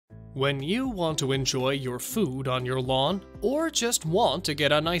When you want to enjoy your food on your lawn, or just want to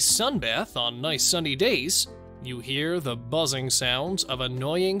get a nice sunbath on nice sunny days, you hear the buzzing sounds of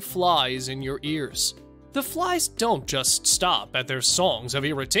annoying flies in your ears. The flies don't just stop at their songs of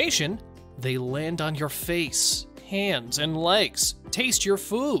irritation, they land on your face, hands, and legs, taste your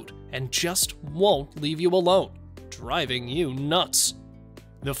food, and just won't leave you alone, driving you nuts.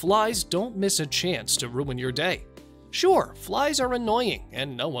 The flies don't miss a chance to ruin your day. Sure, flies are annoying,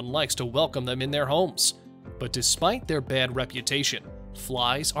 and no one likes to welcome them in their homes. But despite their bad reputation,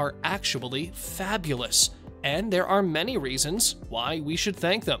 flies are actually fabulous, and there are many reasons why we should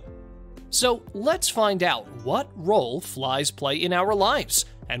thank them. So let's find out what role flies play in our lives,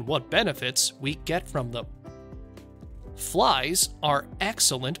 and what benefits we get from them. Flies are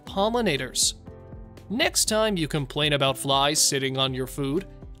excellent pollinators. Next time you complain about flies sitting on your food,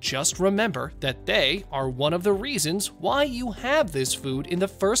 just remember that they are one of the reasons why you have this food in the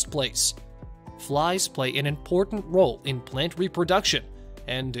first place. Flies play an important role in plant reproduction,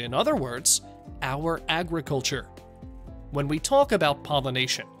 and in other words, our agriculture. When we talk about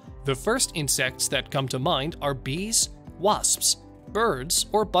pollination, the first insects that come to mind are bees, wasps, birds,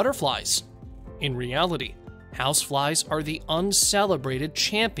 or butterflies. In reality, houseflies are the uncelebrated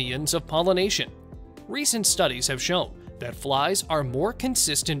champions of pollination. Recent studies have shown that flies are more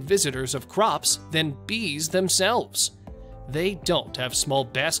consistent visitors of crops than bees themselves. They don't have small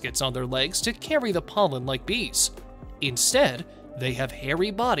baskets on their legs to carry the pollen like bees. Instead, they have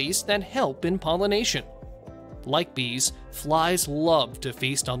hairy bodies that help in pollination. Like bees, flies love to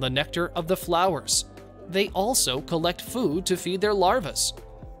feast on the nectar of the flowers. They also collect food to feed their larvae.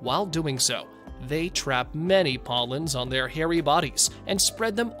 While doing so, they trap many pollens on their hairy bodies and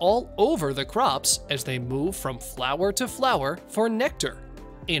spread them all over the crops as they move from flower to flower for nectar.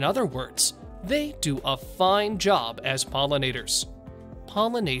 In other words, they do a fine job as pollinators.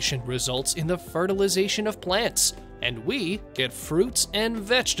 Pollination results in the fertilization of plants, and we get fruits and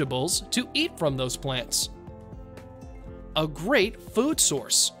vegetables to eat from those plants. A great food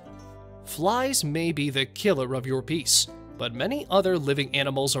source. Flies may be the killer of your peace, but many other living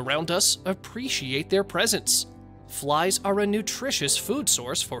animals around us appreciate their presence. Flies are a nutritious food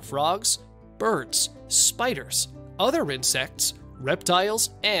source for frogs, birds, spiders, other insects, reptiles,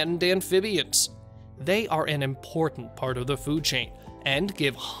 and amphibians. They are an important part of the food chain and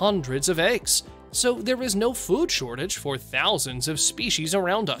give hundreds of eggs, so there is no food shortage for thousands of species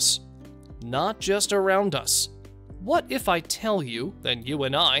around us. Not just around us. What if I tell you that you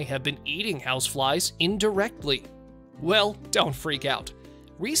and I have been eating houseflies indirectly? Well, don't freak out.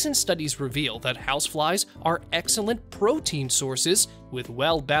 Recent studies reveal that houseflies are excellent protein sources with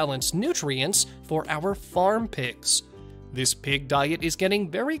well-balanced nutrients for our farm pigs. This pig diet is getting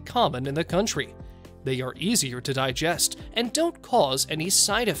very common in the country. They are easier to digest and don't cause any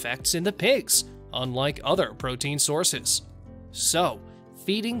side effects in the pigs, unlike other protein sources. So,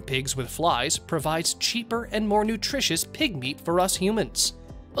 feeding pigs with flies provides cheaper and more nutritious pig meat for us humans.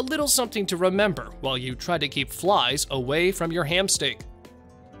 A little something to remember while you try to keep flies away from your ham steak.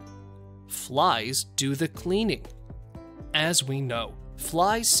 Flies do the cleaning. As we know,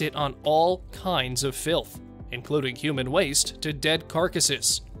 flies sit on all kinds of filth, including human waste to dead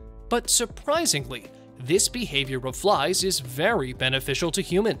carcasses. But surprisingly, this behavior of flies is very beneficial to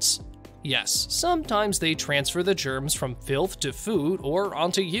humans. Yes, sometimes they transfer the germs from filth to food or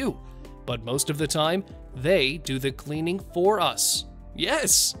onto you, but most of the time, they do the cleaning for us.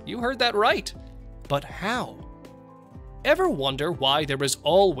 Yes, you heard that right. But how? Ever wonder why there is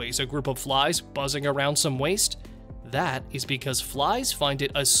always a group of flies buzzing around some waste? That is because flies find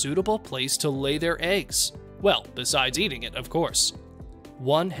it a suitable place to lay their eggs. Well, besides eating it, of course.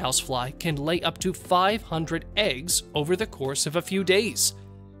 One housefly can lay up to 500 eggs over the course of a few days.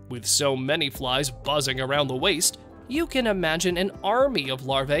 With so many flies buzzing around the waste, you can imagine an army of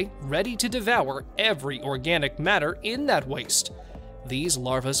larvae ready to devour every organic matter in that waste. These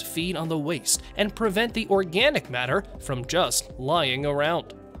larvae feed on the waste and prevent the organic matter from just lying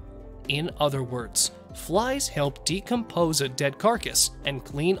around. In other words, flies help decompose a dead carcass and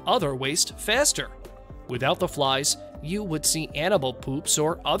clean other waste faster. Without the flies, you would see animal poops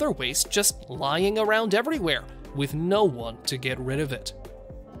or other waste just lying around everywhere, with no one to get rid of it.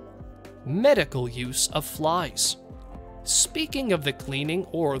 Medical use of flies. Speaking of the cleaning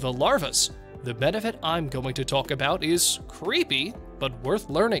or the larvae, the benefit I'm going to talk about is creepy, but worth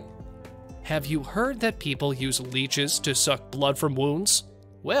learning. Have you heard that people use leeches to suck blood from wounds?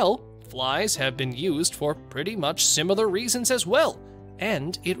 Well, flies have been used for pretty much similar reasons as well,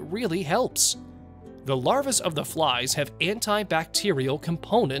 and it really helps. The larvae of the flies have antibacterial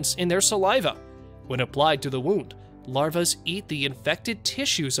components in their saliva. When applied to the wound, Larvae eat the infected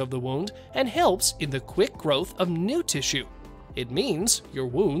tissues of the wound and helps in the quick growth of new tissue. It means your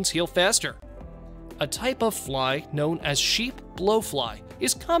wounds heal faster. A type of fly known as sheep blowfly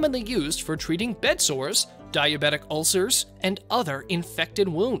is commonly used for treating bed sores, diabetic ulcers, and other infected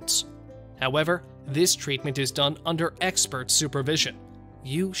wounds. However, this treatment is done under expert supervision.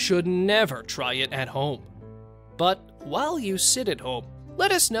 You should never try it at home. But while you sit at home,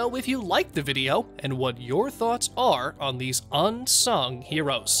 let us know if you liked the video and what your thoughts are on these unsung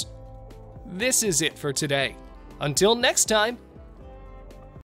heroes. This is it for today. Until next time,